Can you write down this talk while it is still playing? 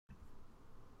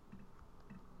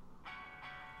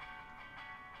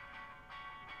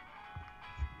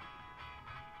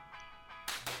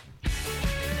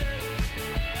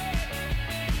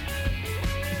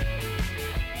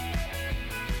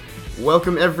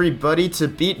Welcome everybody to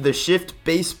Beat the Shift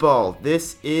Baseball.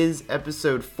 This is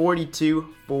episode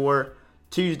 42 for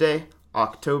Tuesday,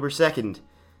 October 2nd.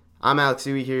 I'm Alex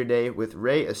Uwe here today with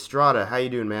Ray Estrada. How you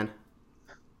doing, man?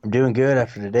 I'm doing good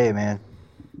after today, man.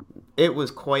 It was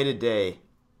quite a day.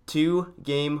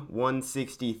 2-game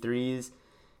 163s.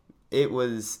 It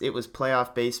was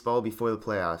playoff baseball before the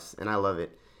playoffs, and I love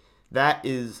it. That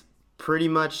is pretty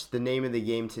much the name of the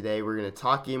game today. We're going to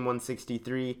talk game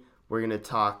 163. We're going to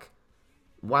talk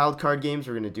wild card games.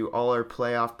 We're going to do all our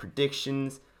playoff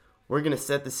predictions. We're going to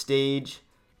set the stage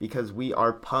because we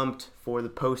are pumped for the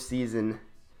postseason.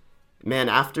 Man,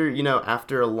 after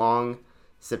a long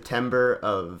September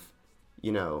of,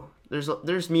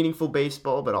 there's meaningful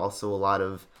baseball, but also a lot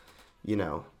of,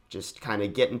 just kind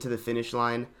of getting to the finish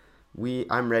line.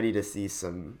 I'm ready to see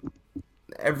some.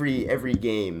 Every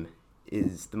game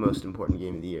is the most important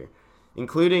game of the year,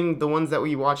 including the ones that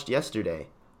we watched yesterday,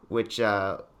 which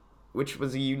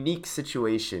was a unique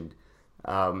situation.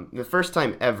 The first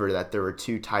time ever that there were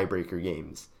two tiebreaker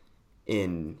games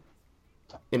in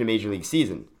a major league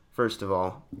season. First of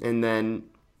all, and then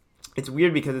it's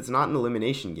weird because it's not an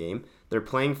elimination game. They're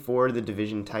playing for the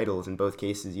division titles in both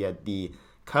cases. You had the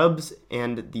Cubs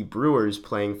and the Brewers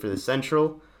playing for the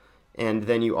Central, and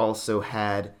then you also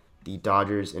had the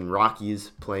Dodgers and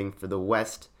Rockies playing for the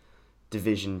West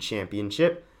Division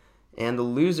Championship. And the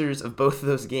losers of both of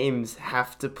those games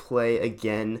have to play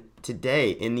again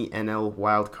today in the NL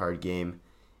wildcard game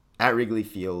at Wrigley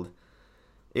Field.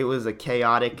 It was a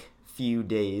chaotic few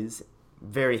days.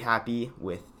 Very happy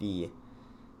with the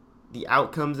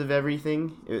outcomes of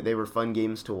everything. They were fun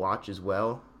games to watch as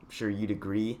well. I'm sure you'd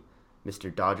agree,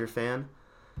 Mr. Dodger fan.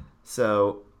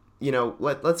 So,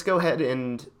 let's go ahead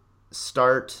and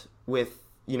start with,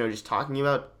 just talking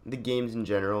about the games in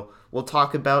general. We'll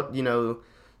talk about,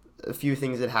 a few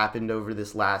things that happened over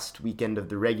this last weekend of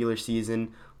the regular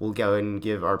season. We'll go and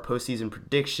give our postseason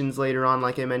predictions later on,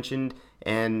 like I mentioned.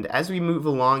 And as we move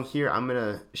along here, I'm going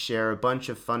to share a bunch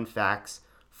of fun facts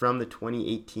from the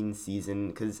 2018 season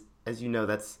because, as you know,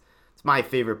 it's my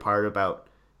favorite part about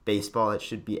baseball. It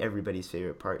should be everybody's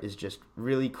favorite part, is just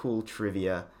really cool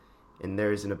trivia, and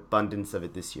there's an abundance of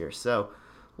it this year. So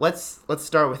let's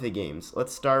start with the games.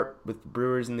 Let's start with the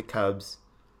Brewers and the Cubs.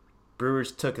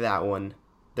 Brewers took that one.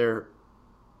 They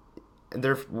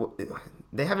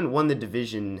haven't won the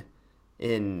division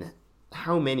in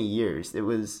how many years? It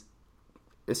was,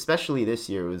 especially this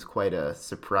year, it was quite a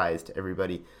surprise to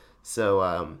everybody.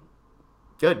 So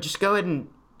just go ahead and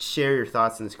share your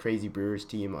thoughts on this crazy Brewers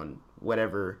team, on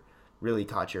whatever really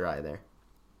caught your eye there.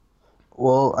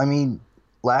 Well, I mean,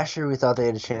 last year we thought they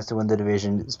had a chance to win the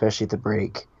division, especially at the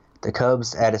break. The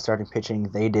Cubs added starting pitching.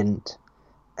 They didn't,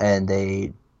 and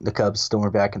the Cubs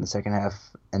stormed back in the second half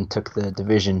and took the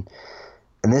division.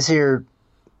 And this year,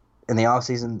 in the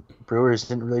offseason, Brewers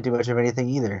didn't really do much of anything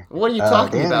either. What are you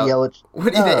talking they about? Yelich.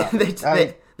 What No,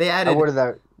 they I added? worded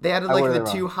that. They added I like worded the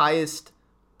that two wrong. highest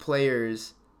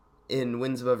players in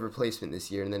wins above replacement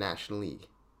this year in the National League.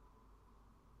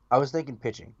 I was thinking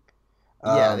pitching.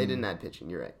 Yeah, they didn't Um, add pitching.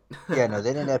 You're yeah, right. no,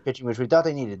 they didn't have pitching, which we thought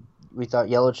they needed. We thought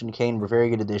Yelich and Kane were very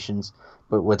good additions,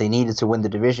 but what they needed to win the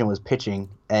division was pitching,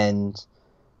 and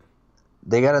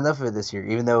they got enough of it this year.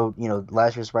 Even though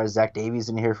last year surprised Zach Davies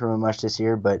didn't hear from him much this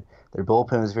year, but their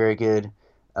bullpen was very good.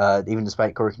 Even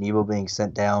despite Corey Knebel being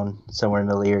sent down somewhere in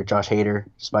the middle of the year, Josh Hader,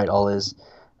 despite all his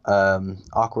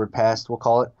awkward past, we'll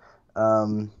call it,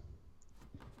 um,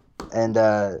 and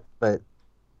but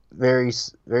very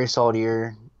solid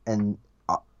year. And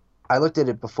I looked at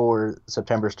it before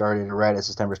September started, or right as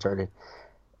September started.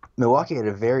 Milwaukee had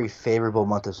a very favorable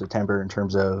month of September in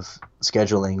terms of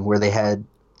scheduling, where they had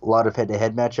a lot of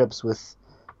head-to-head matchups with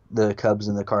the Cubs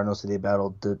and the Cardinals that they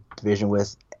battled the division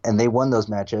with, and they won those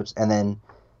matchups. And then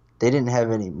they didn't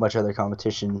have any much other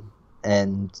competition,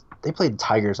 and they played the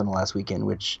Tigers on the last weekend,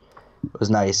 which was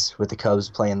nice with the Cubs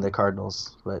playing the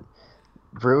Cardinals. But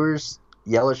Brewers,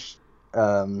 Yelich,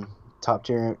 top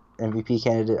tier MVP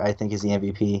candidate, I think is the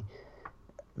MVP.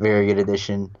 Very good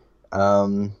addition.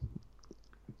 Um,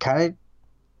 Kind of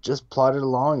just plodded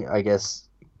along, I guess.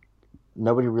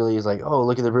 Nobody really is like, oh,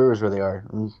 look at the Brewers where they are.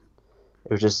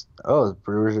 It was just, oh, the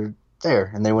Brewers are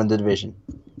there, and they win the division.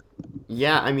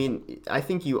 Yeah, I mean, I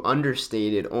think you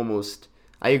understated almost.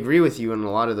 I agree with you on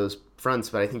a lot of those fronts,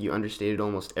 but I think you understated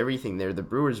almost everything there. The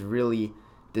Brewers really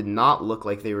did not look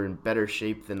like they were in better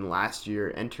shape than last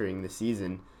year entering the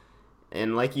season.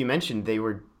 And like you mentioned, they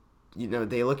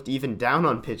looked even down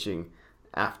on pitching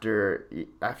after the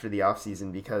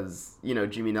offseason because,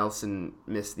 Jimmy Nelson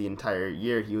missed the entire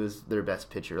year. He was their best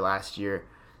pitcher last year.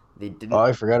 They Oh, didn't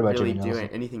I forgot about really Jimmy do Nelson.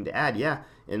 anything to add. Yeah.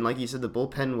 And like you said, the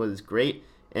bullpen was great.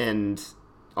 And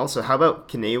also, how about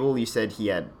Knable? You said he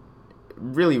had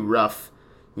really rough,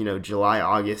 July,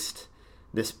 August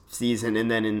this season, and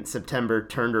then in September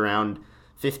turned around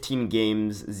 15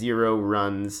 games, 0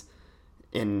 runs,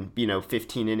 in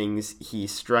 15 innings. He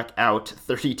struck out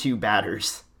 32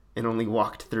 batters and only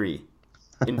walked 3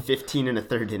 in 15 and a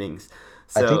third innings.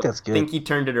 I think So that's I good. think he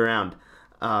turned it around.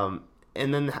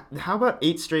 And then how about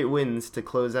 8 straight wins to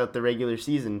close out the regular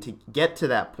season to get to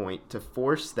that point, to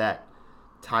force that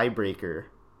tiebreaker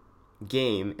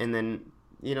game, and then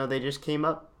they just came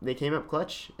up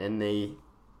clutch, and they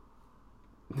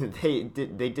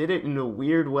did it in a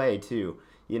weird way too.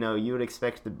 You would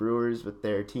expect the Brewers with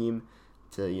their team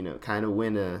to kind of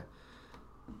win a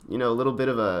little bit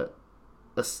of a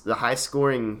high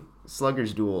scoring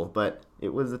sluggers duel, but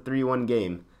it was a 3-1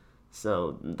 game.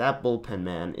 So that bullpen,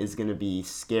 man, is going to be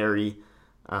scary.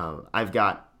 I've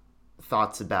got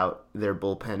thoughts about their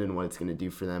bullpen and what it's going to do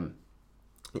for them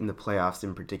in the playoffs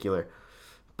in particular.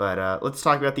 But let's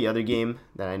talk about the other game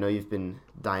that I know you've been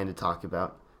dying to talk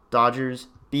about. Dodgers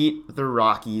beat the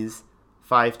Rockies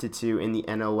 5-2 in the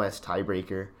NL West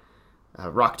tiebreaker.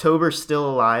 Rocktober's still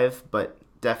alive, but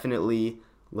definitely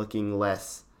looking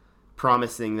less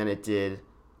promising than it did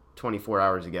 24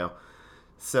 hours ago.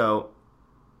 So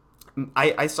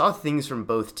I saw things from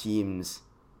both teams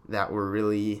that were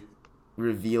really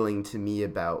revealing to me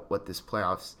about what this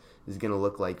playoffs is going to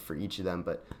look like for each of them.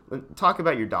 But talk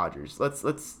about your Dodgers.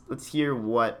 Let's hear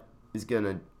what is going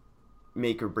to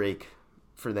make or break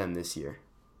for them this year.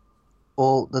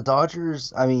 Well, the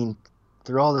Dodgers, I mean,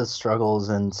 through all the struggles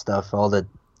and stuff, all the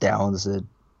downs that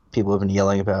people have been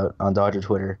yelling about on Dodger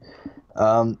Twitter,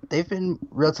 they've been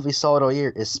relatively solid all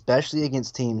year, especially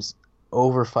against teams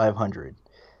over 500.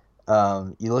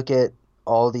 You look at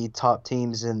all the top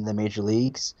teams in the major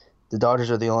leagues, the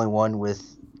Dodgers are the only one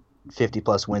with 50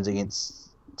 plus wins against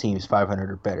teams 500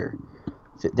 or better.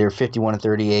 They're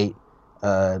 51-38.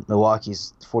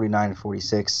 Milwaukee's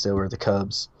 49-46. So are the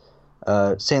Cubs.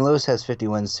 St. Louis has 50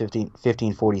 wins,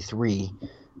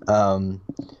 15-43.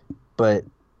 But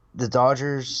the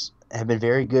Dodgers have been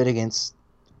very good against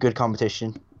good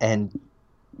competition and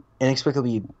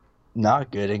inexplicably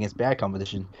not good against bad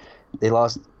competition. They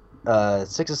lost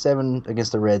 6-7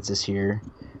 against the Reds this year.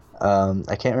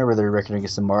 I can't remember their record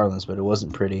against the Marlins, but it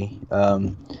wasn't pretty.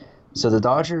 So the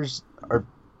Dodgers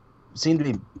seem to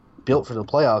be built for the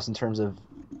playoffs in terms of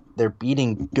they're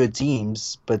beating good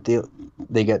teams, but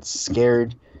they got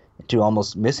scared to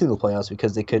almost missing the playoffs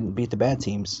because they couldn't beat the bad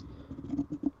teams.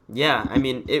 Yeah, I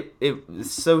mean, it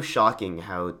was so shocking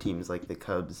how teams like the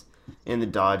Cubs and the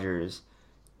Dodgers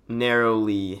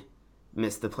narrowly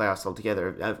missed the playoffs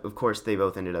altogether. Of course, they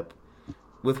both ended up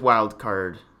with wild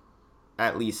card,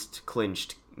 at least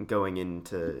clinched going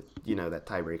into that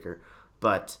tiebreaker.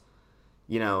 But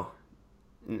now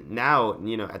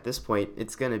at this point,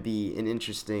 it's going to be an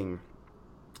interesting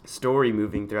story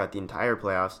moving throughout the entire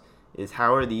playoffs. Is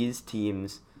how are these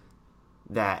teams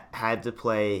that had to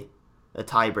play a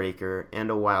tiebreaker and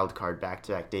a wild card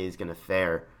back-to-back days going to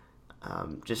fare?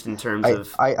 Just in terms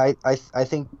of I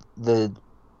think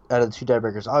out of the two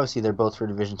tiebreakers, obviously they're both for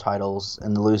division titles,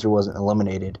 and the loser wasn't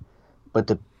eliminated. But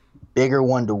the bigger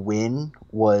one to win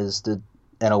was the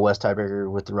NL West tiebreaker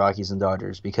with the Rockies and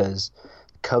Dodgers because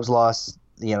Cubs lost,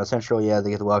 Central, yeah, they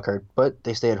get the wild card, but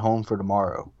they stay at home for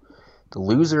tomorrow. The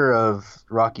loser of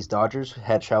Rockies Dodgers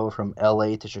had traveled from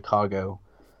LA to Chicago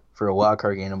for a wild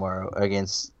card game tomorrow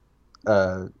against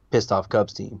pissed off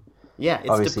Cubs team. yeah, it's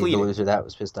Obviously, the depleting. loser that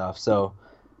was pissed off. So,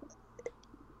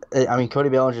 I mean, Cody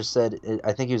Bellinger said,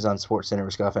 I think he was on SportsCenter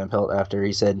with Scott Van Pelt after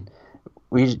he said,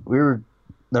 we were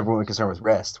number one concerned with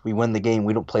rest. We win the game.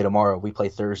 We don't play tomorrow. We play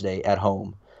Thursday at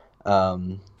home.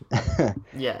 Um,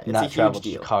 Yeah, it's a not huge travel to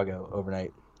deal. Chicago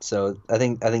overnight. So I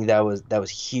think that was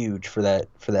huge for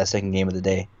that second game of the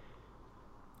day.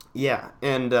 Yeah,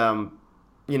 and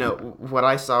what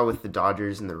I saw with the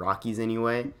Dodgers and the Rockies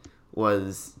anyway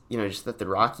was just that the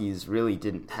Rockies really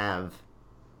didn't have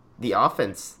the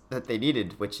offense that they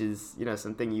needed, which is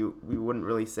something we wouldn't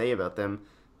really say about them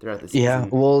throughout the Yeah, season.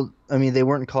 well, I mean, they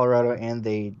weren't in Colorado, and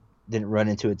they didn't run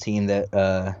into a team that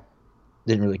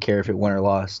didn't really care if it won or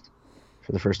lost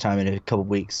for the first time in a couple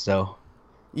weeks. So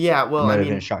Yeah, it well, I might have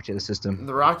been a mean, shock to the system.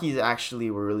 the Rockies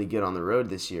actually were really good on the road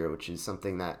this year, which is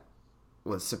something that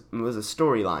was a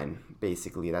storyline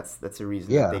basically. That's a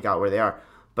reason that they Yeah, got where they are.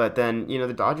 But then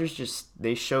the Dodgers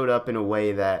they showed up in a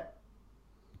way that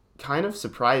kind of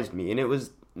surprised me, and it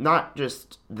was not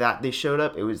just that they showed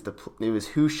up; it was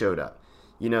who showed up.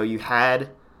 You had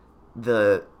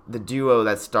the duo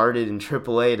that started in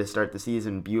AAA to start the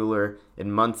season, Bueller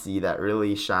and Muncy, that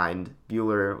really shined.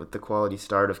 Bueller with the quality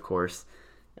start, of course.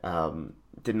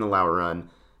 didn't allow a run,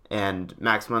 and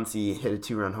Max Muncy hit a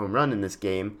 2-run home run in this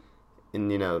game,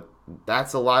 and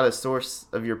that's a lot of source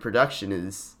of your production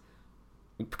is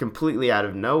completely out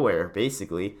of nowhere,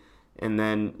 basically. And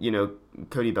then,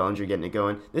 Cody Bellinger getting it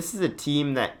going. This is a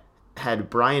team that had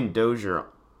Brian Dozier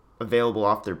available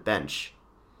off their bench.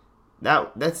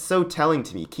 That's so telling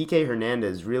to me. Kike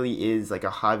Hernandez really is like a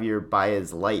Javier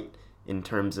Baez light in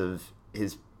terms of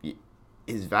his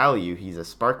value. He's a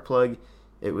spark plug.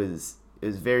 It was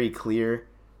very clear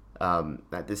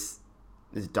that this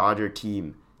Dodger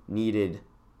team needed,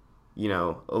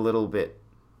 a little bit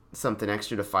something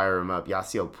extra to fire him up.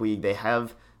 Yasiel Puig, they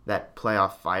have that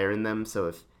playoff fire in them. So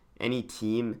if any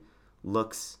team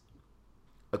looks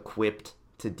equipped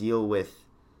to deal with,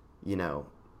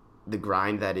 the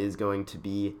grind that is going to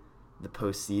be the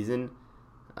postseason,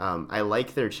 I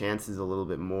like their chances a little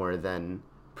bit more than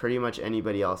pretty much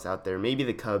anybody else out there. Maybe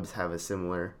the Cubs have a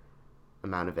similar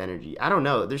amount of energy. I don't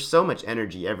know. There's so much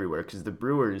energy everywhere because the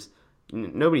Brewers,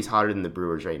 nobody's hotter than the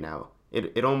Brewers right now.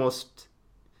 It almost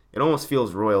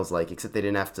feels Royals-like, except they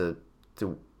didn't have to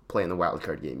play in the wild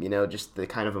card game. Just the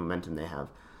kind of momentum they have.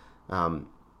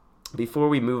 Before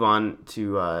we move on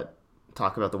to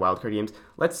talk about the wild card games,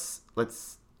 let's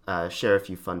share a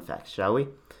few fun facts, shall we?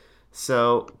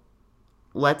 So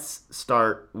let's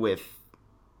start with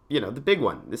the big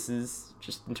one. This is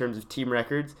just in terms of team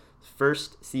records.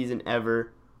 First season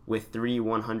ever with 3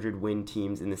 100-win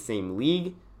teams in the same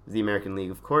league, the American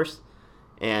League, of course.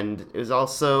 And it was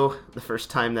also the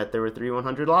first time that there were 3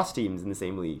 100-loss teams in the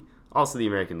same league, also the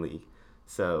American League.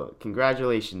 So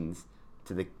congratulations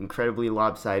to the incredibly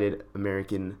lopsided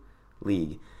American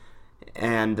League.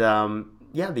 And the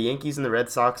Yankees and the Red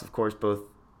Sox, of course, both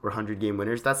were 100-game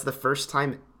winners. That's the first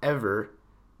time ever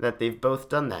that they've both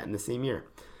done that in the same year.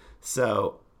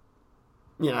 So,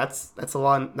 that's a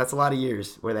lot of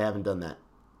years where they haven't done that.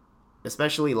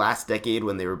 Especially last decade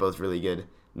when they were both really good.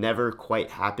 Never quite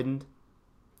happened.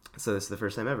 So this is the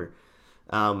first time ever.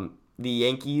 The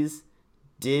Yankees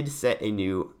did set a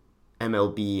new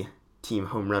MLB team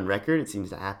home run record. It seems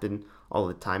to happen all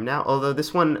the time now. Although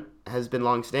this one has been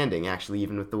long-standing, actually,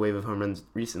 even with the wave of home runs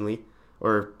recently.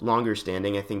 Or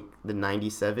longer-standing, I think the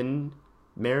 97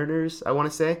 Mariners, I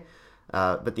want to say.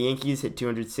 But the Yankees hit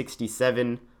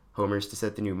 267 homers to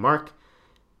set the new mark.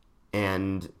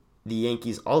 And the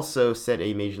Yankees also set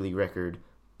a Major League record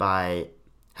by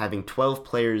having 12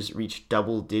 players reach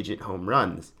double-digit home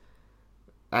runs.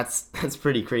 That's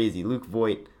pretty crazy. Luke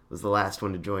Voit was the last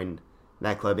one to join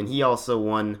that club, and he also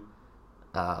won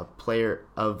Player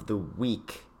of the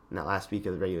Week in that last week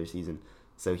of the regular season.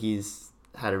 So he's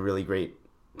had a really great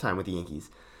time with the Yankees.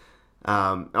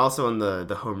 Also on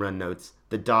the home run notes,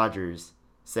 the Dodgers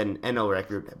set an NL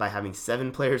record by having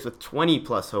 7 players with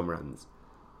 20-plus home runs,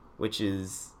 which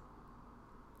is,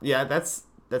 that's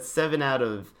 7 out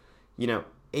of,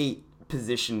 8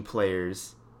 position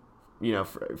players,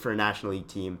 for a National League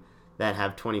team that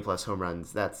have 20-plus home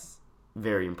runs. That's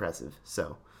very impressive.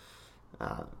 So,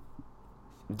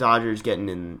 Dodgers getting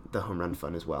in the home run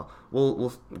fun as well.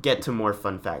 We'll get to more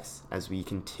fun facts as we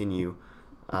continue.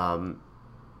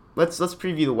 Let's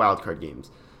preview the wild card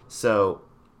games. So,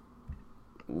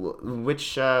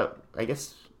 which I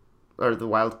guess are the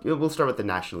wild? We'll start with the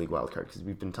National League wild card because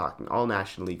we've been talking all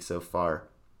National League so far.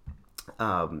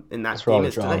 And that's where all the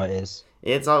drama is.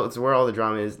 It's where all the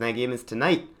drama is. And that game is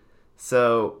tonight.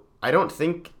 So I don't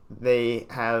think they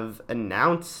have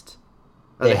announced.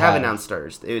 They have announced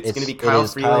stars. It's going to be Kyle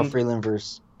Freeland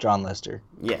versus John Lester.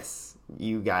 Yes,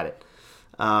 you got it.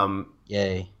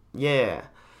 Yay. Yeah.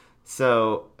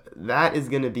 So that is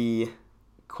going to be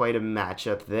quite a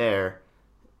matchup there.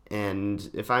 And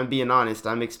if I'm being honest,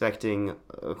 I'm expecting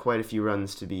quite a few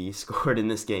runs to be scored in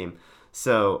this game.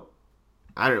 So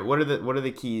I don't know. What are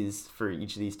the keys for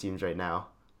each of these teams right now?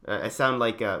 We sound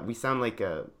like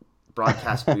a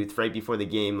broadcast booth right before the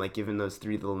game, like giving those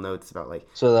 3 little notes about like.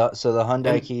 So the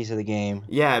Hyundai keys of the game.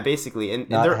 Yeah, basically, and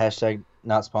not hashtag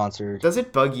not sponsored. Does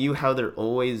it bug you how they're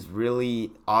always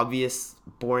really obvious,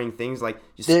 boring things like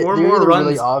just they're score more runs,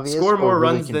 really obvious, score more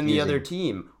really runs than the other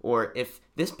team, or if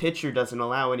this pitcher doesn't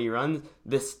allow any runs,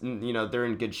 they're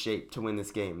in good shape to win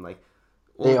this game. Like.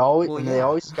 They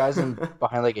always disguise them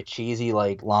behind like a cheesy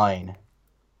like line,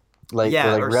 like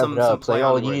rev it up. It's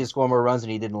like, you need to score more runs than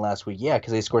you did in the last week. Yeah,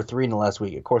 because they scored 3 in the last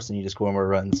week. Of course, they need to score more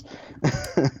runs.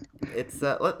 It's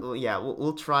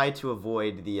we'll try to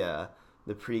avoid the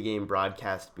pregame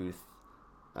broadcast booth,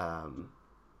 kind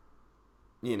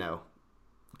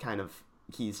of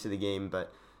keys to the game.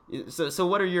 But so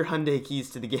what are your Hyundai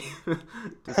keys to the game?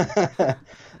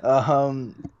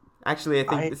 Actually, I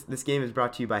think this game is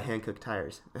brought to you by Hankook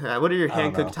Tires. What are your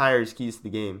Hankook Tires keys to the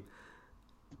game?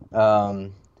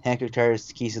 Hankook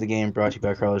Tires, keys to the game, brought to you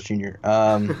by Carlos Jr.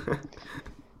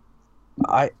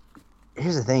 I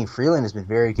Here's the thing. Freeland has been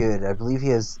very good. I believe he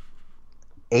has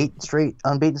 8 straight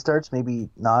unbeaten starts, maybe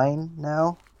 9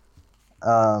 now.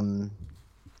 Um,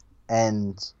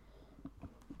 and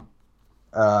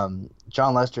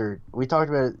John Lester, we talked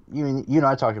about it. You and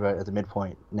I talked about it at the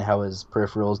midpoint and how his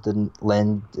peripherals didn't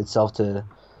lend itself to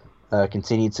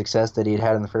continued success that he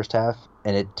had in the first half,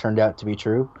 and it turned out to be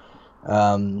true.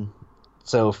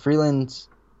 So Freeland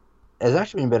has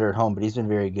actually been better at home, but he's been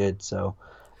very good. So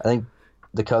I think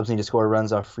the Cubs need to score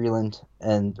runs off Freeland,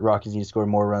 and the Rockies need to score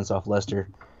more runs off Lester.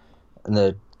 And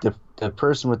the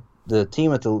person with the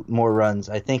team with the more runs,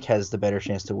 I think, has the better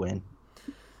chance to win.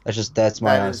 That's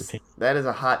my honest opinion. That is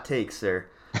a hot take, sir.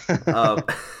 Um,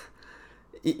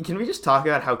 can we just talk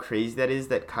about how crazy that is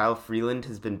that Kyle Freeland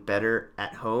has been better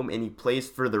at home and he plays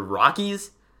for the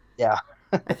Rockies? Yeah.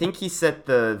 I think he set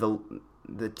the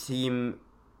team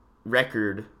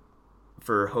record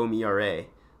for home ERA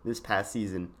this past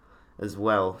season as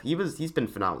well. He's been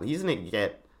phenomenal. He's gonna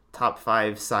get top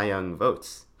 5 Cy Young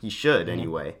votes. He should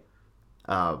anyway.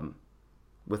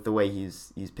 With the way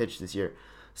he's pitched this year.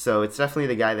 So it's definitely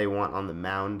the guy they want on the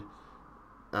mound.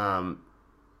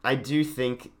 I do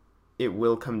think it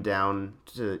will come down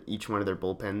to each one of their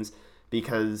bullpens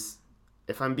because,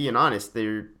 if I'm being honest,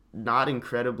 they're not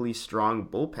incredibly strong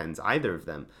bullpens, either of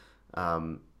them.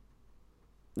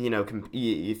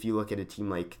 If you look at a team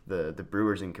like the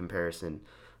Brewers in comparison,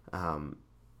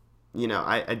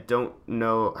 I don't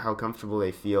know how comfortable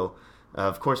they feel.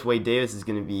 Of course, Wade Davis is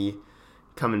going to be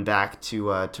coming back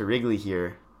to Wrigley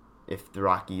here if the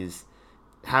Rockies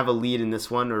have a lead in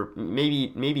this one, or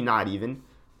maybe not even.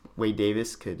 Wade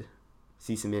Davis could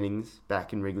see some innings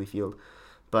back in Wrigley Field.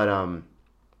 But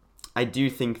I do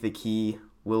think the key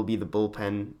will be the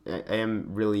bullpen. I am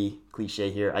really cliche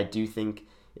here. I do think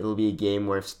it'll be a game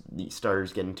where if the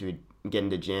starters get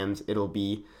into jams, it'll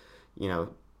be,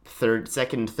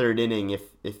 second, third inning.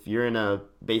 If you're in a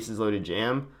bases loaded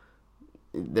jam,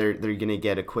 they're gonna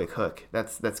get a quick hook.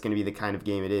 That's gonna be the kind of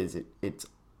game it is.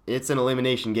 It's an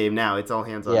elimination game now. It's all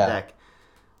hands on deck.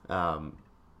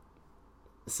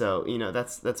 So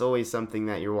that's always something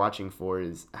that you're watching for,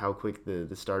 is how quick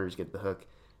the starters get the hook,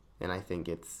 and I think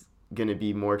it's gonna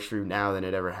be more true now than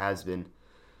it ever has been.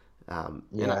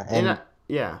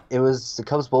 It was the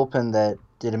Cubs bullpen that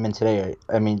did him in today.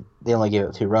 I mean, they only gave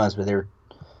up 2 runs, but they were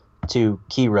 2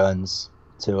 key runs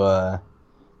to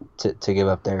give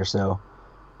up there. So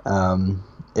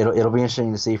it'll be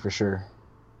interesting to see for sure.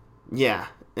 Yeah,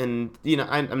 and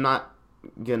I'm not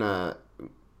gonna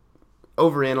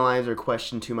overanalyze or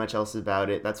question too much else about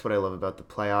it. That's what I love about the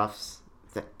playoffs.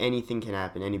 That anything can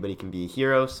happen. Anybody can be a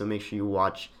hero. So make sure you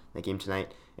watch that game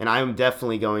tonight. And I'm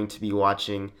definitely going to be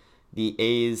watching the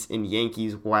A's and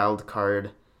Yankees wild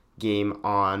card game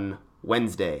on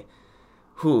Wednesday.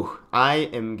 I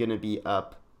am gonna be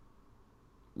up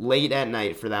late at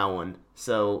night for that one.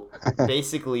 So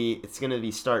basically, it's gonna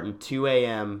be starting 2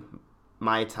 a.m.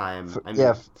 my time.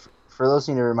 For those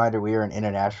of you, a reminder, we are an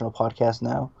international podcast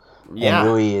now. Yeah. And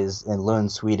Rui is in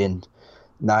Lund, Sweden,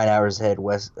 9 hours ahead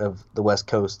west of the West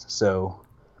Coast. So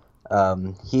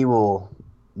he will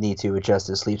need to adjust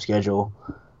his sleep schedule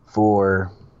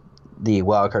for the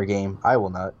wildcard game. I will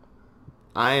not.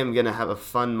 I am going to have a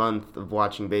fun month of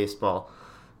watching baseball.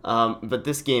 But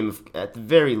this game, at the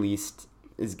very least,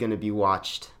 is going to be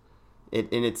watched. And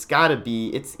it's got to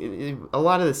be... a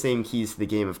lot of the same keys to the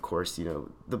game, of course. The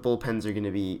bullpens are going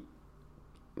to be...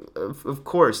 Of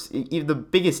course, the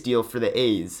biggest deal for the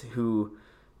A's, who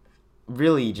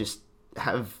really just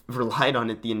have relied on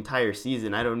it the entire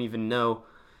season. I don't even know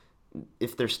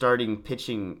if their starting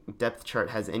pitching depth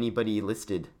chart has anybody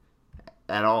listed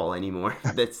at all anymore.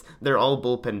 They're all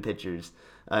bullpen pitchers.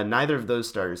 Neither of those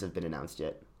starters have been announced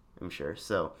yet, I'm sure.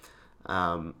 So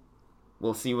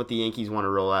we'll see what the Yankees want to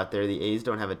roll out there. The A's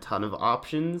don't have a ton of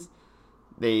options.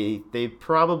 They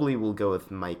probably will go with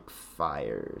Mike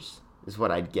Fiers, is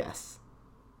what I'd guess.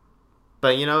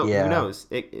 But who knows?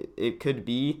 It could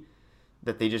be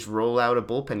that they just roll out a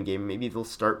bullpen game. Maybe they'll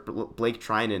start Blake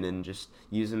Trinan and just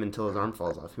use him until his arm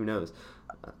falls off. Who knows?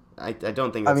 I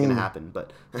don't think that's going to happen,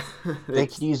 but they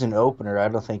could use an opener. I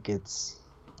don't think it's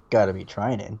got to be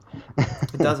Trinan.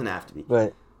 It doesn't have to be.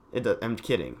 But I'm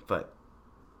kidding, but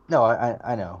no,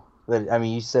 I know. But I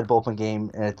mean, you said bullpen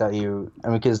game, and I thought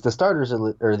because the starters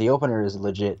or the opener is a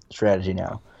legit strategy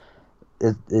now.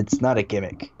 It's not a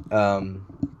gimmick.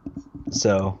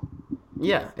 So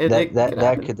yeah,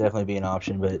 that could definitely be an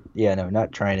option. But yeah, no,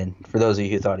 not Trinan. For those of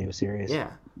you who thought he was serious.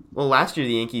 Yeah. Well, last year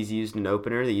the Yankees used an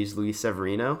opener. They used Luis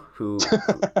Severino, who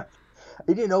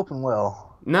he didn't open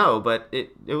well. No, but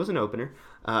it was an opener.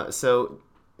 So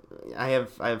I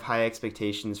have high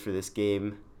expectations for this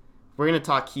game. We're gonna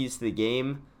talk keys to the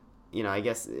game. I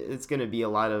guess it's gonna be a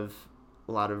lot of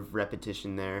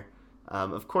repetition there.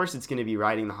 Of course, it's gonna be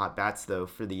riding the hot bats though.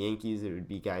 For the Yankees, it would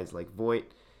be guys like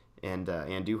Voit and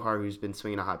Andujar, who's been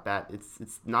swinging a hot bat.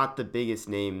 It's not the biggest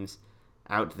names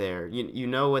out there. You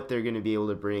know what they're gonna be able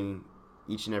to bring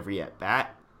each and every at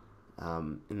bat.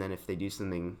 And then if they do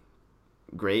something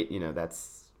great,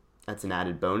 that's an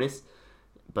added bonus.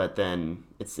 But then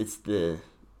it's the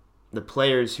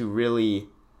players who really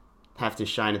have to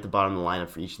shine at the bottom of the lineup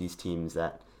for each of these teams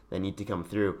that need to come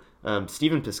through.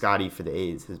 Stephen Piscotty for the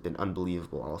A's has been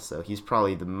unbelievable. Also, he's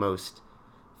probably the most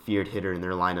feared hitter in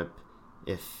their lineup,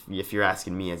 if you're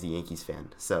asking me as a Yankees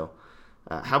fan. So,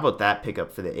 how about that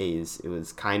pickup for the A's? It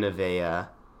was kind of a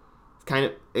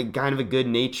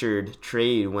good-natured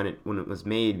trade when it was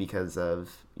made because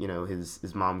of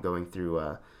his mom going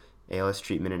through ALS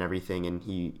treatment and everything, and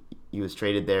he was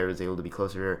traded there, was able to be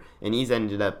closer to her, and he's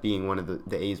ended up being one of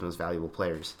the A's most valuable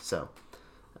players. So,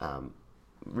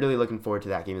 really looking forward to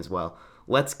that game as well.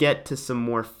 Let's get to some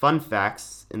more fun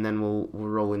facts, and then we'll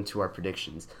roll into our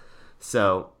predictions.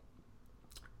 So,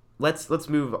 let's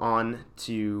move on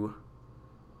to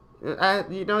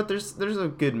there's a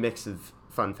good mix of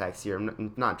fun facts here.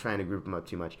 I'm not trying to group them up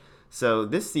too much. So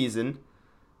this season,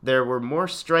 there were more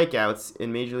strikeouts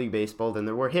in Major League Baseball than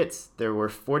there were hits. There were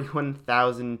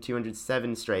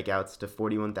 41,207 strikeouts to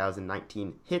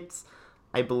 41,019 hits.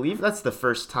 I believe that's the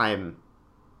first time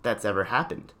that's ever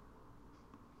happened.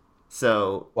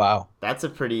 So Wow. that's a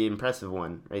pretty impressive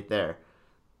one right there.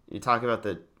 You talk about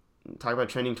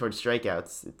trending towards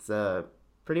strikeouts. It's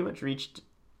pretty much reached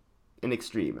an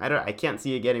extreme. I can't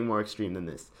see it getting more extreme than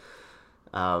this.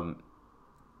 And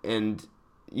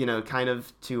kind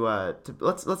of to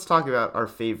let's talk about our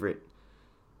favorite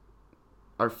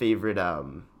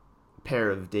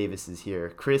pair of Davises here,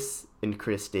 Chris and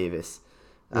Chris Davis.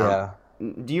 Yeah.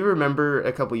 Do you remember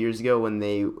a couple years ago when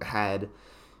they had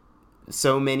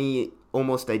so many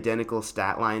almost identical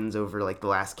stat lines over like the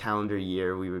last calendar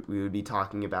year? We would be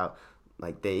talking about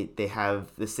like they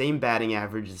have the same batting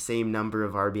average, the same number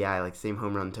of RBI, like same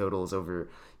home run totals over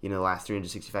the last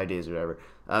 365 days or whatever.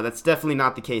 That's definitely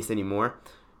not the case anymore.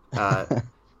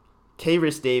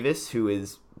 Chris Davis, who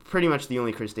is pretty much the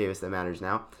only Chris Davis that matters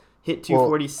now, hit Well,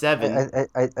 247.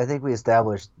 I think we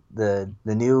established the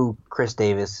new Chris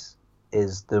Davis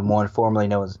is the one formerly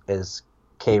known as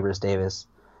K. Davis.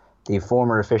 The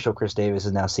former official Chris Davis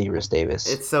is now C. Davis.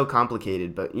 It's so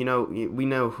complicated, but we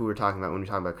know who we're talking about when we're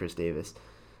talking about Chris Davis.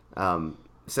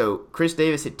 So Chris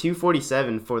Davis hit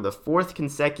 247 for the fourth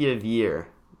consecutive year.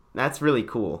 That's really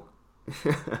cool.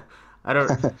 I don't.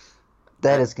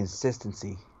 That is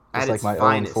consistency. At Just like its my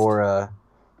finest. 0-4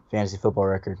 fantasy football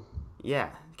record. Yeah,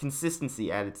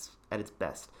 consistency at its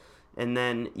best. And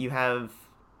then you have,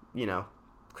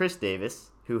 Chris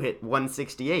Davis, who hit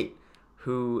 168,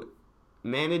 who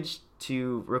managed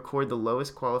to record the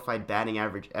lowest qualified batting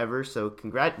average ever. So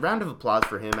round of applause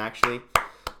for him, actually.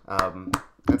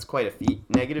 That's quite a feat.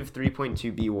 Negative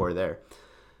 3.2 B WAR there.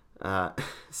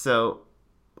 So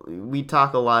we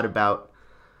talk a lot about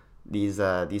these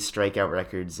strikeout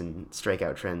records and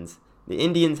strikeout trends. The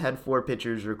Indians had 4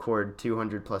 pitchers record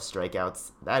 200 plus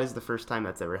strikeouts. That is the first time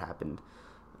that's ever happened.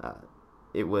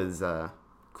 It was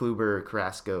Kluber,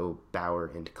 Carrasco,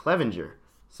 Bauer, and Clevenger.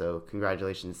 So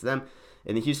congratulations to them.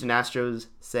 And the Houston Astros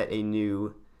set a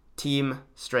new team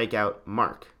strikeout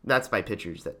mark. That's by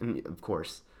pitchers, of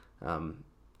course.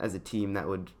 As a team, that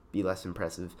would be less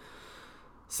impressive.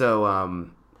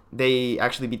 So they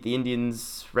actually beat the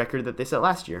Indians' record that they set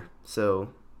last year. So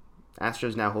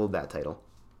Astros now hold that title.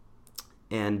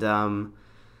 And I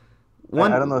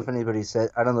don't know if anybody said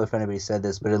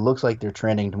this, but it looks like they're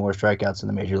trending to more strikeouts in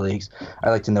the major leagues. I'd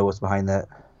like to know what's behind that.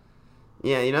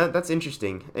 Yeah, that's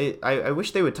interesting. I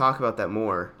wish they would talk about that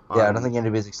more. Yeah, I don't think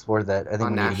anybody's explored that. I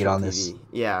think we need to get on this.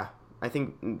 Yeah, I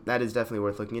think that is definitely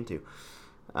worth looking into.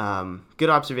 Good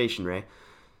observation, Ray.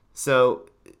 So,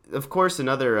 of course,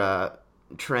 another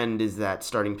trend is that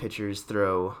starting pitchers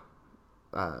throw,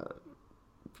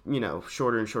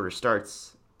 shorter and shorter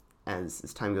starts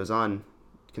as time goes on,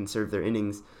 conserve their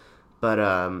innings. But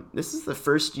this is the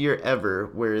first year ever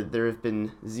where there have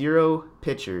been 0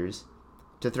 pitchers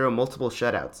to throw multiple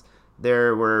shutouts.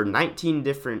 There were 19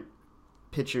 different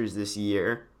pitchers this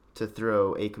year to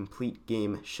throw a complete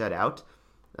game shutout.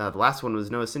 The last one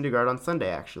was Noah Syndergaard on Sunday,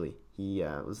 actually. He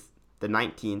was the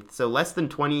 19th. So less than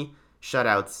 20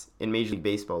 shutouts in Major League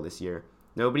Baseball this year.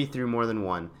 Nobody threw more than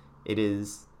 1. It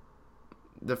is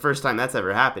the first time that's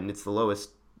ever happened. It's the lowest,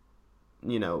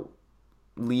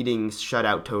 leading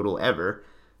shutout total ever.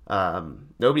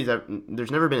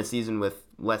 There's never been a season with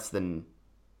less than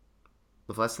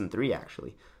 3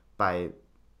 actually, by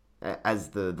as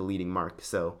the leading mark.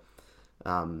 So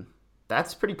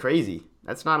that's pretty crazy.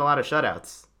 That's not a lot of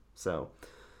shutouts. So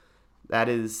that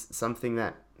is something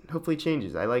that hopefully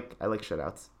changes. I like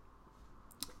shutouts.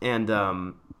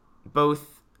 And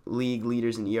both league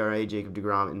leaders in ERA, Jacob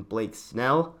deGrom and Blake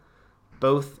Snell,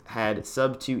 both had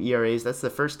sub-2 ERAs. That's the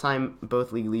first time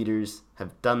both league leaders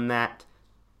have done that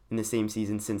in the same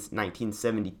season since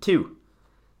 1972.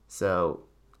 So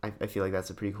I feel like that's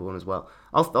a pretty cool one as well.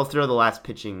 I'll throw the last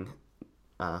pitching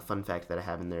fun fact that I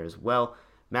have in there as well.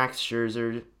 Max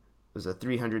Scherzer was a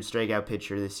 300 strikeout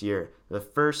pitcher this year. The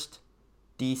first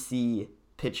DC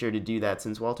pitcher to do that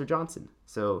since Walter Johnson.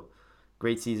 So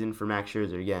great season for Max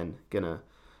Scherzer again. Gonna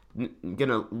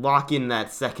lock in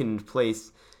that second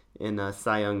place in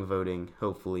Cy Young voting,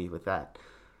 hopefully, with that.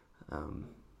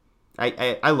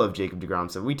 I love Jacob deGrom,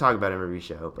 so we talk about him every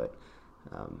show, but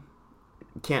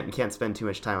can't spend too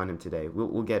much time on him today.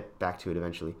 We'll get back to it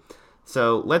eventually.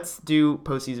 So let's do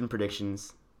postseason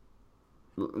predictions.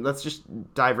 Let's just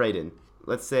dive right in.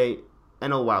 Let's say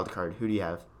NL wildcard. Who do you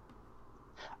have?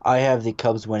 I have the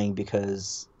Cubs winning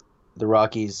because the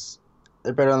Rockies,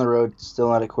 they're better on the road, still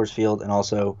not at Coors Field, and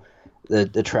also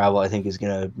the travel I think is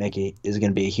gonna be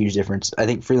a huge difference. I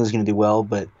think Freeland's gonna do well,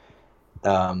 but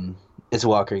it's a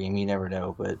Walker game. You never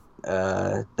know, but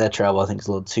that travel I think is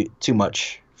a little too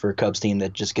much for a Cubs team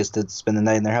that just gets to spend the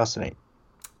night in their house tonight.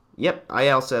 Yep, I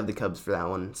also have the Cubs for that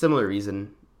one. Similar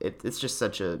reason. It's just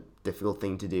such a difficult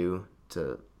thing to do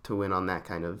to win on that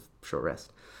kind of short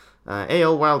rest.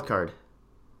 AL wildcard.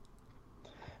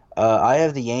 I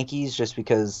have the Yankees just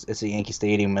because it's a Yankee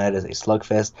Stadium and it is a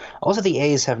slugfest. Also, the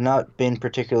A's have not been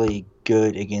particularly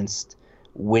good against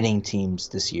winning teams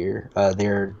this year.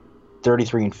 They're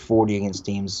 33 and 40 against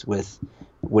teams with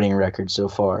winning records so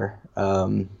far.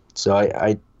 So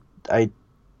I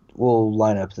will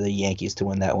line up the Yankees to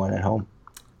win that one at home.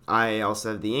 I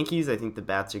also have the Yankees. I think the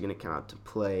bats are going to come out to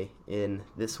play in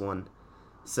this one.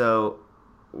 So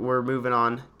we're moving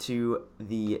on to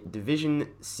the division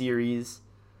series.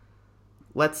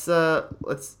 Let's I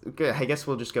guess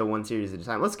we'll just go one series at a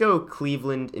time. Let's go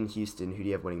Cleveland and Houston. Who do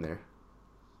you have winning there?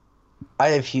 I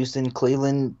have Houston.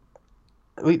 Cleveland,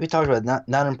 we talked about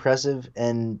not impressive,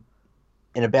 and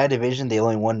in a bad division they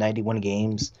only won 91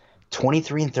 games,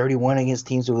 23 and 31 against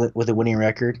teams with a winning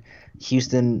record.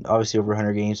 Houston obviously over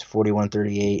 100 games,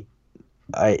 41-38.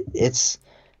 It's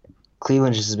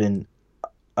Cleveland just has been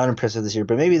unimpressive this year,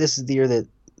 but maybe this is the year that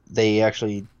they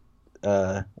actually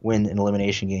win an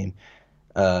elimination game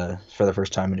for the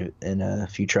first time in a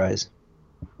few tries.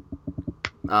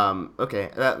 Okay,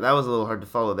 that was a little hard to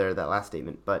follow there, that last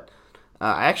statement, but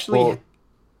I actually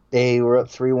they were up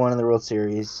 3-1 in the World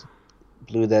Series,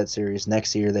 blew that series.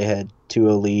 Next year they had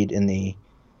 2-0 lead in the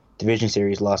division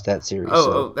series, lost that series.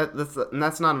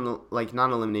 That's not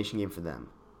an elimination game for them.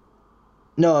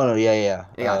 No, yeah.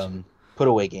 Gotcha. Put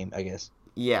away game, I guess.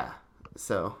 Yeah.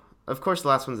 So of course the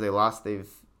last ones they lost,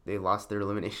 they lost their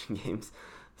elimination games.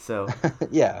 So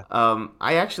yeah.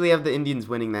 I actually have the Indians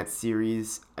winning that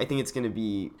series. I think it's going to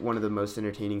be one of the most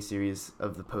entertaining series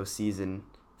of the postseason,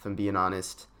 if I'm being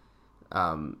honest.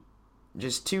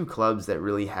 Just two clubs that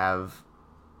really have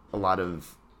a lot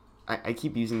of... I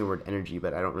keep using the word energy,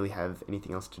 but I don't really have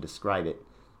anything else to describe it.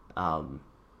 And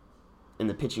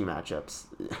the pitching matchups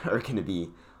are going to be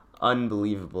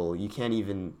unbelievable. You can't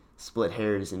even split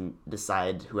hairs and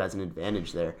decide who has an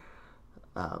advantage there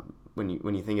when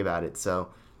you think about it. So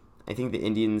I think the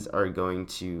Indians are going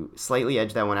to slightly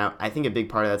edge that one out. I think a big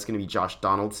part of that's going to be Josh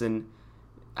Donaldson.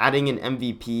 Adding an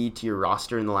MVP to your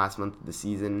roster in the last month of the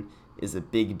season is a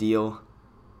big deal,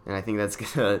 and I think that's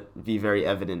going to be very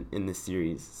evident in this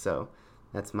series. So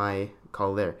that's my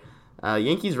call there.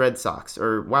 Yankees Red Sox,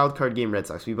 or wild card game Red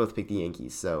Sox. We both picked the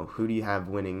Yankees. So who do you have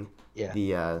winning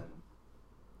the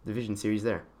division series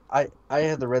there? I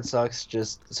have the Red Sox,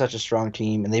 just such a strong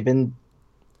team, and they've been,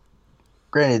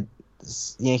 granted,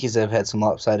 the Yankees have had some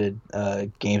lopsided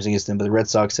games against them, but the Red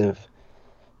Sox have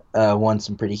won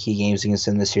some pretty key games against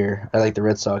them this year. I like the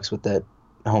Red Sox with that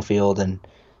home field, and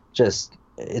just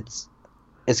it's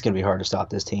going to be hard to stop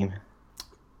this team.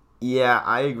 Yeah,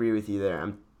 I agree with you there.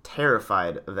 I'm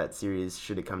terrified of that series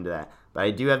should it come to that. But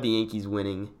I do have the Yankees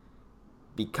winning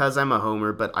because I'm a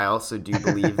homer, but I also do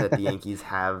believe that the Yankees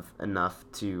have enough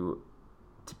to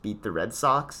beat the Red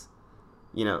Sox.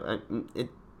 You know,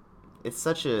 it's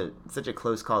such a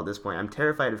close call at this point. I'm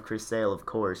terrified of Chris Sale, of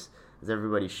course, as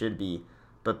everybody should be.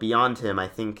 But beyond him, I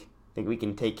think we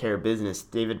can take care of business.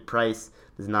 David Price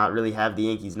does not really have the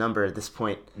Yankees number at this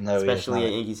point, no, especially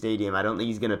at Yankee Stadium. I don't think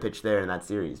he's going to pitch there in that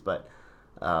series. But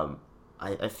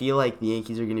I feel like the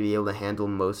Yankees are going to be able to handle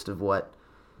most of what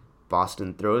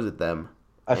Boston throws at them.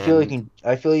 And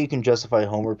I feel you can justify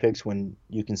homer picks when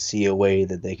you can see a way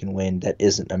that they can win that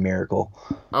isn't a miracle.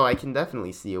 oh, I can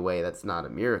definitely see a way that's not a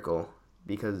miracle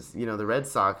because the Red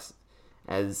Sox,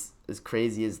 as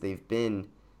crazy as they've been,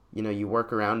 you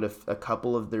work around a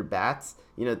couple of their bats.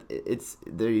 It's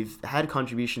they've had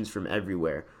contributions from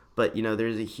everywhere, but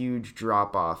there's a huge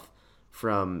drop off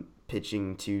from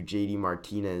pitching to JD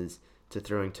Martinez to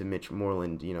throwing to Mitch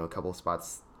Moreland. A couple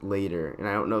spots later, and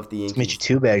I don't know if the It's Mitchy Yankees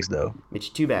two bags though.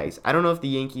 Mitch two bags. I don't know if the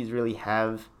Yankees really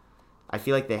have. I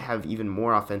feel like they have even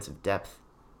more offensive depth.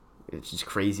 It's just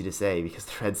crazy to say because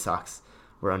the Red Sox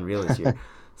were unreal this year.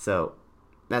 So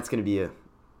that's going to be a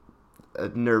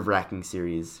nerve-wracking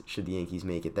series should the Yankees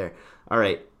make it there. All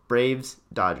right, Braves,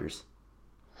 Dodgers.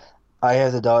 I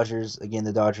have the Dodgers. Again,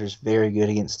 the Dodgers very good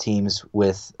against teams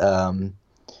with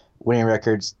winning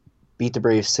records. Beat the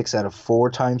Braves 6 out of 4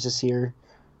 times this year.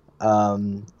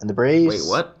 And the Wait, Braves,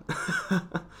 what?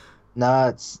 nah,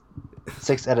 it's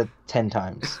 6 out of 10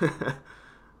 times.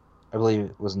 I believe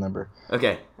it was the number.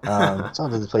 Okay. It's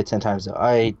not that they played 10 times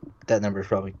though. That number is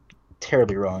probably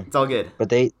terribly wrong. It's all good. But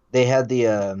they had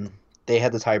the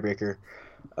tiebreaker.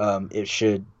 It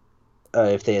should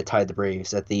if they had tied the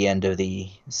Braves at the end of the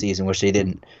season, which they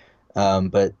didn't.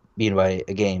 But beaten by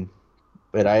a game.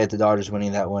 But I had the Dodgers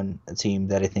winning that one, a team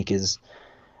that I think is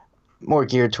more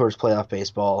geared towards playoff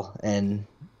baseball, and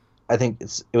I think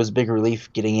it was a big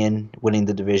relief getting in, winning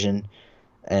the division,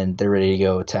 and they're ready to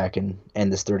go attack and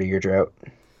end this 30-year drought.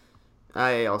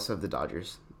 I also have the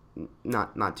Dodgers.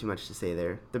 Not too much to say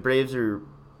there. The Braves are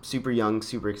super young,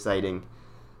 super exciting.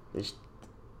 They just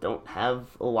don't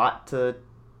have a lot to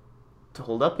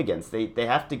hold up against. They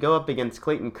have to go up against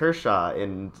Clayton Kershaw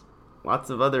and lots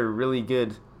of other really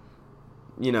good,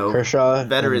 Kershaw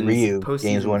veterans, and Ryu, postseason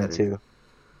games 1 and veterans. 2.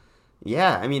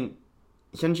 Yeah, I mean,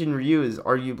 Hyunjin Ryu is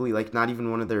arguably not even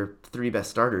one of their 3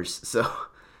 best starters. So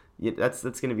yeah, that's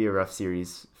going to be a rough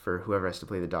series for whoever has to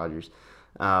play the Dodgers.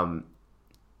 And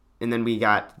then we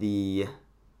got we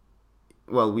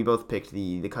both picked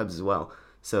the Cubs as well.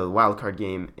 So wild card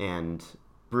game and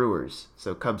Brewers.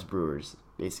 So Cubs Brewers,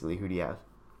 basically. Who do you have?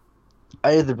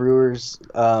 I had the Brewers.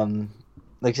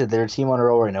 Like I said, they're a team on a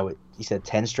roll right now. You said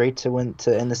 10 straight to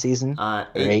end the season?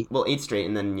 Eight. Well, 8 straight,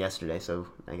 and then yesterday, so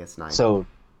I guess 9. So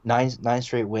nine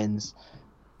straight wins.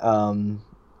 The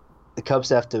Cubs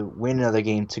have to win another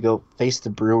game to go face the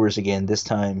Brewers again. This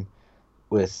time,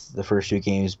 with the first 2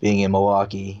 games being in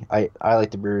Milwaukee, I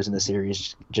like the Brewers in the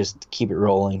series. Just keep it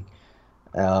rolling,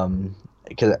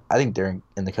 because I think they're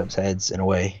in the Cubs' heads in a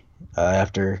way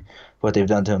after what they've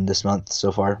done to them this month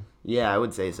so far. Yeah, I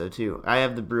would say so too. I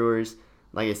have the Brewers.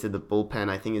 Like I said, the bullpen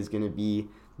I think is going to be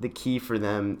the key for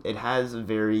them. It has a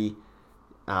very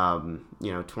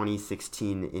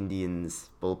 2016 Indians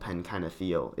bullpen kind of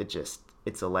feel. It's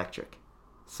electric.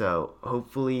 So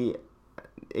hopefully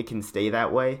it can stay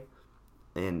that way.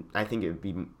 And I think it would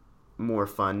be more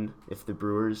fun if the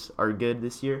Brewers are good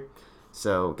this year.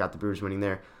 So got the Brewers winning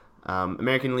there.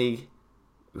 American League,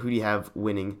 who do you have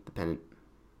winning the pennant?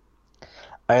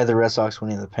 I have the Red Sox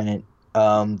winning the pennant.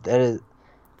 That is.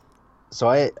 So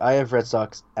I have Red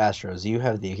Sox Astros. You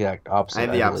have the exact opposite. I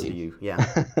have the opposite of you. Yeah.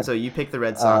 So you pick the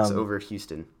Red Sox over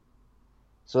Houston.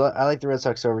 So I like the Red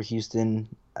Sox over Houston.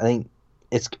 I think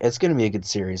it's going to be a good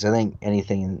series. I think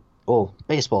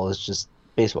baseball is just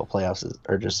baseball playoffs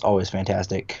are just always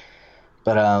fantastic.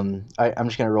 But I'm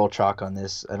just going to roll chalk on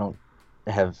this. I don't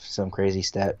have some crazy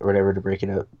stat or whatever to break it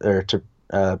up or to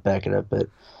back it up. But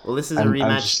this is a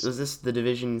rematch. Was this the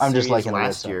division series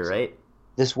last year, right?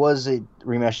 This was a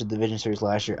rematch of the division series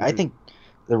last year. Mm-hmm. I think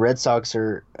the Red Sox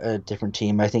are a different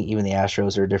team. I think even the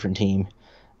Astros are a different team.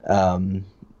 I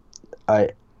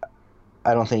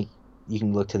don't think you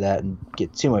can look to that and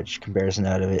get too much comparison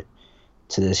out of it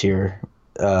to this year.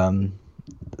 So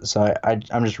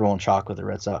I'm just rolling chalk with the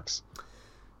Red Sox.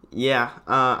 Yeah,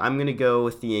 I'm going to go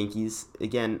with the Yankees.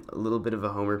 Again, a little bit of a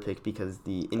homer pick because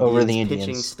the Indians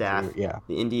pitching staff,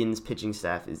 the Indians pitching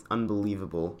staff is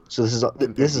unbelievable. So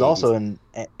this is also an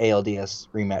ALDS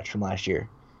rematch from last year.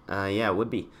 Yeah, it would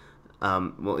be.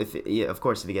 Of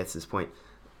course, if it gets to this point.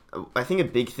 I think a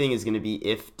big thing is going to be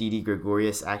if Didi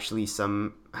Gregorius actually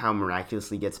somehow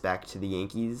miraculously gets back to the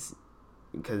Yankees,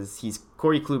 because he's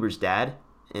Corey Kluber's dad,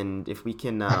 and if we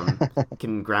can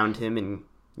can ground him and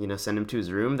send him to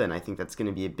his room, then I think that's going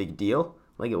to be a big deal,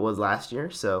 like it was last year.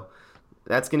 So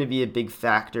that's going to be a big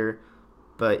factor.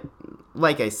 But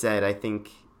like I said, I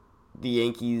think the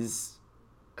Yankees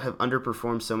have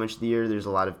underperformed so much this year. There's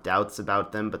a lot of doubts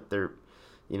about them, but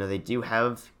they do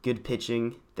have good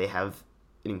pitching. They have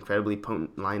an incredibly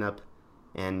potent lineup,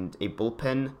 and a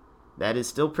bullpen that is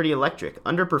still pretty electric.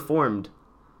 Underperformed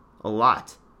a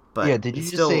lot, Yeah, but did you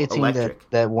it's just say still a team electric.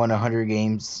 that won 100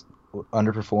 games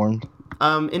underperformed?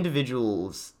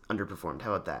 Individuals underperformed.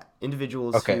 How about that?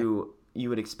 Individuals Okay, who you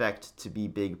would expect to be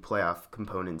big playoff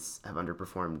components have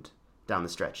underperformed down the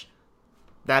stretch.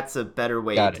 That's a better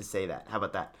way got to it. say that. How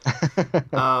about that?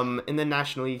 And then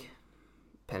National League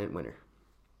pennant winner.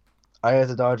 I have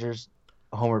the Dodgers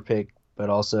homer pick, but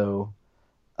also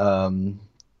um,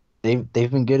 they've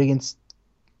been good against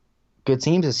good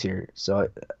teams this year. So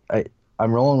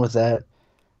I'm rolling with that.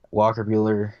 Walker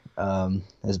Bueller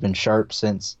has been sharp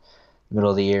since the middle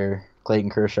of the year.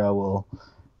 Clayton Kershaw will,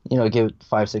 give it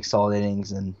 5, 6 solid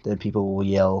innings, and then people will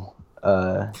yell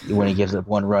when he gives up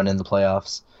one run in the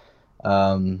playoffs.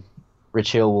 Um,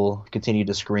 Rich Hill will continue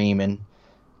to scream and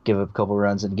give up a couple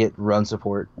runs and get run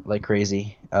support like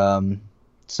crazy.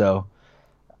 So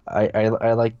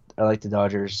I like the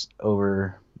Dodgers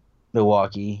over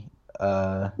Milwaukee.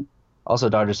 Also,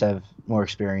 Dodgers have more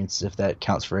experience if that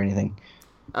counts for anything.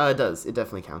 It does. It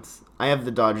definitely counts. I have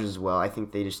the Dodgers as well. I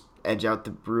think they just edge out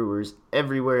the Brewers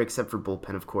everywhere except for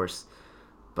bullpen, of course.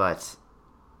 But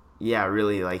yeah,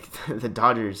 really, like the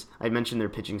Dodgers. I mentioned their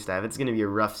pitching staff. It's going to be a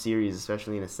rough series,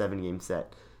 especially in a 7-game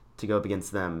set, to go up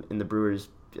against them. And the Brewers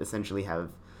essentially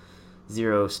have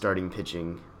zero starting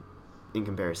pitching in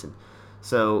comparison.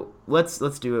 So let's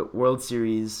do it. World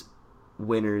Series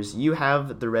winners. You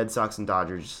have the Red Sox and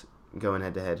Dodgers going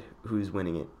head to head. Who's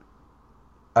winning it?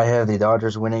 I have the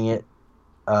Dodgers winning it.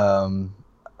 Um,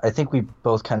 I think we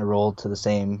both kind of rolled to the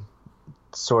same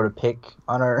sort of pick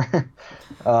on our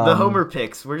The Homer um,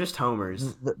 picks. We're just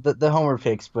homers. the homer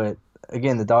picks, but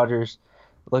again, the Dodgers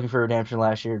looking for redemption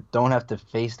last year don't have to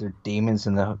face their demons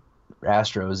in the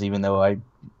Astros, even though I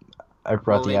brought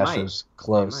Well, the they might. Astros They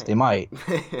close. might. They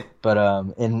might,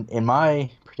 but in my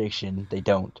prediction, they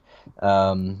don't.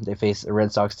 They face a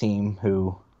Red Sox team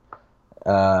who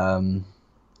um,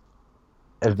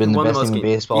 have Who been the won the best most team in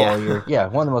games? baseball Yeah. all year. Yeah,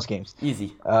 won the most games.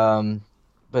 Easy.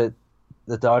 But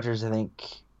the Dodgers, I think,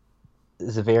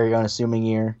 is a very unassuming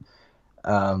year.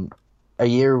 Um, a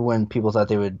year when people thought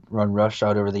they would run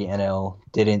roughshod over the NL,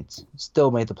 didn't, still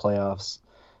made the playoffs.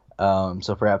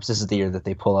 So perhaps this is the year that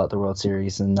they pull out the World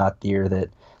Series and not the year that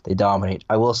they dominate.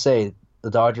 I will say the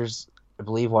Dodgers, I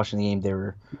believe watching the game,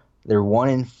 they're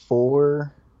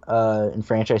 1-4 in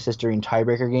franchise history in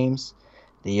tiebreaker games.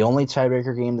 The only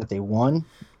tiebreaker game that they won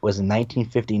was in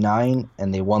 1959,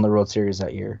 and they won the World Series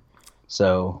that year.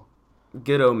 So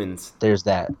Good omens. there's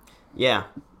that. Yeah.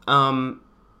 Um.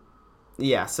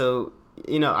 Yeah. So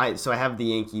I have the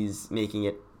Yankees making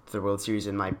it to the World Series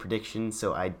in my prediction.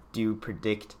 So I do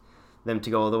predict them to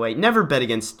go all the way. Never bet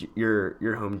against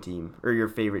your home team or your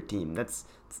favorite team. It's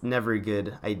never a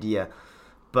good idea.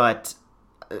 But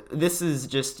this is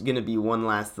just gonna be one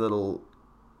last little,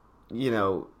 you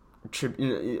know,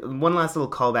 one last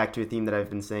little callback to a theme that I've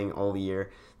been saying all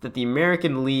year, that the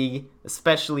American League,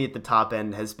 especially at the top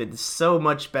end, has been so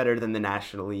much better than the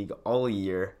National League all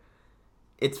year.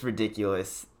 It's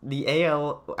ridiculous. The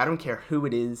AL, I don't care who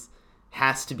it is,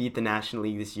 has to beat the National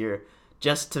League this year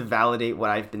just to validate what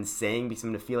I've been saying, because I'm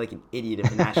going to feel like an idiot if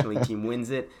the National League team wins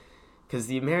it. Because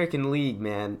the American League,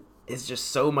 man, is just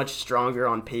so much stronger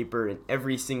on paper in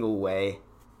every single way.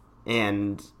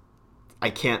 And I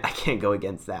can't go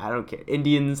against that. I don't care.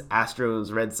 Indians,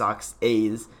 Astros, Red Sox,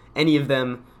 A's, any of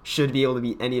them should be able to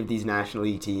beat any of these National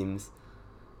League teams.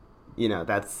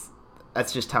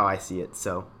 That's just how I see it.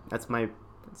 So that's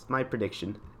my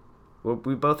prediction. Well,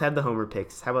 we both had the homer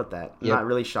picks. How about that? I'm Yep. not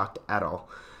really shocked at all.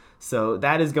 So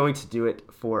that is going to do it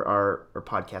for our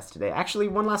podcast today. Actually,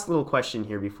 one last little question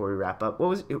here before we wrap up.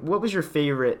 What was your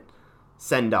favorite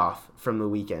send off from the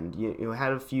weekend? You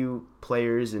had a few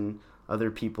players and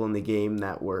other people in the game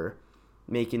that were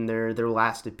making their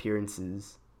last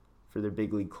appearances for their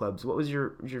big league clubs. What was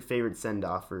your favorite send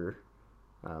off, or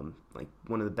like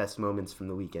one of the best moments from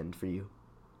the weekend for you?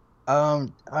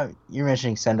 You're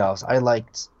mentioning send-offs. I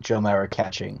liked Joe Mauer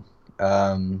catching.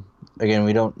 Again,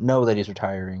 we don't know that he's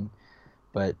retiring,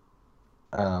 but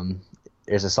um,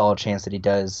 there's a solid chance that he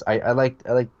does. I like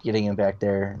getting him back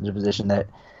there in the position that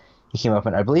he came up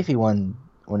in. I believe he won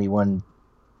when he won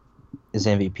his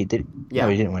MVP. No, Yeah.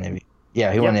 he didn't win MVP.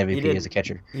 Yeah, he won Yep, he MVP as a did.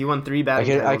 catcher. He won 3 I batting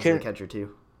could I titles as a couldn't. catcher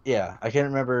too. Yeah, I can't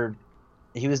remember.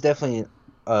 He was definitely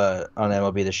on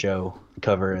MLB The Show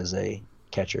cover as a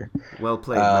catcher. Well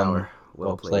played, Um, Mauer. Well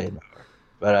well played. played.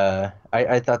 But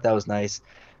I thought that was nice.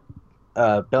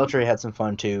 Beltre had some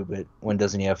fun too, but when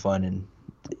doesn't he have fun? And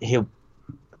he'll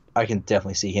I can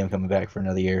definitely see him coming back for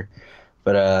another year.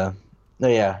 But no,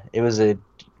 yeah, it was a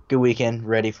good weekend,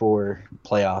 ready for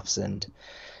playoffs, and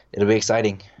it'll be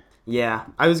exciting. Yeah,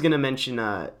 I was gonna mention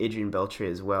Adrian Beltre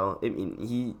as well. I mean,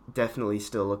 he definitely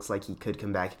still looks like he could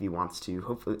come back if he wants to.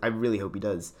 Hopefully, I really hope he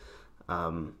does.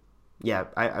 Yeah,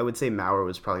 I would say Maurer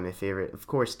was probably my favorite. Of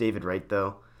course, David Wright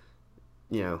though.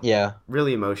 Yeah,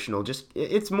 Really emotional. Just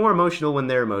it's more emotional when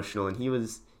they're emotional, and he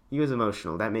was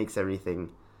emotional. That makes everything,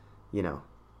 you know,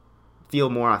 feel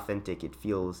more authentic. It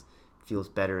feels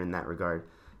better in that regard.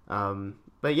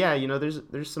 But yeah,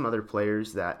 there's some other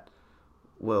players that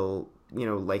will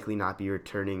likely not be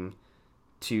returning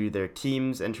to their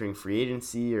teams, entering free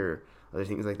agency or other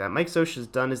things like that. Mike Scioscia's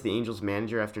done as the Angels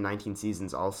manager after 19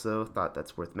 seasons. Also, thought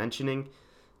that's worth mentioning.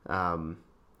 And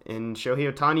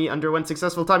Shohei Ohtani underwent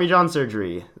successful Tommy John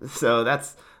surgery, so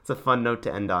that's a fun note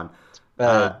to end on.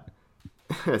 uh,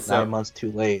 So 9 months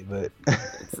too late, but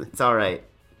it's all right.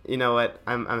 You know what?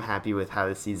 I'm happy with how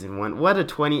the season went. What a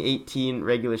 2018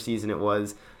 regular season it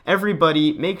was.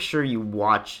 Everybody, make sure you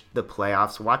watch the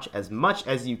playoffs. Watch as much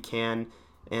as you can,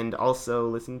 and also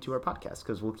listen to our podcast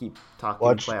because we'll keep talking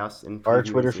watch playoffs and our previewing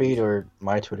Twitter series. feed or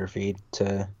my Twitter feed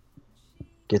to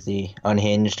get the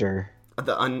unhinged or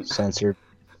The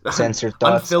censored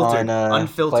thoughts unfiltered. on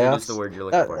Unfiltered playoffs. is the word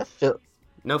you're looking for.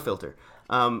 No filter.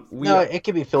 No, it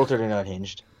can be filtered and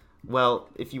unhinged. Well,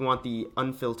 if you want the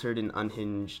unfiltered and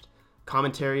unhinged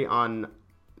commentary on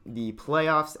the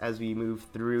playoffs as we move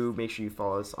through, make sure you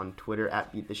follow us on Twitter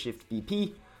at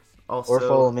BeatTheShiftBP. Also, Or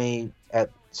follow me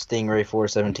at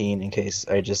Stingray417 in case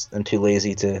I'm too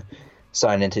lazy to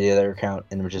sign into the other account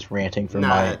and we're just ranting from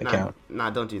my account.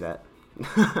 Don't do that.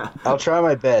 I'll try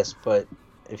my best, but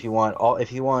if you want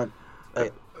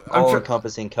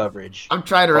all-encompassing coverage, I'm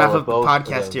trying to wrap follow up the both of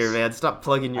podcast those. here, man. Stop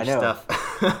plugging your I know. stuff.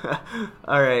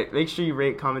 All right. Make sure you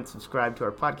rate, comment, subscribe to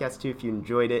our podcast too if you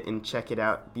enjoyed it, and check it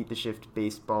out.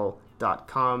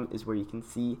 BeatTheShiftBaseball.com is where you can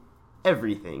see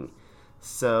everything.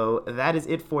 So that is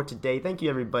it for today. Thank you,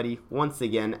 everybody. Once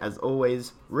again, as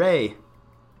always, Ray.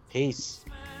 Peace.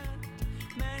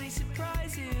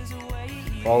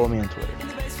 Follow me on Twitter.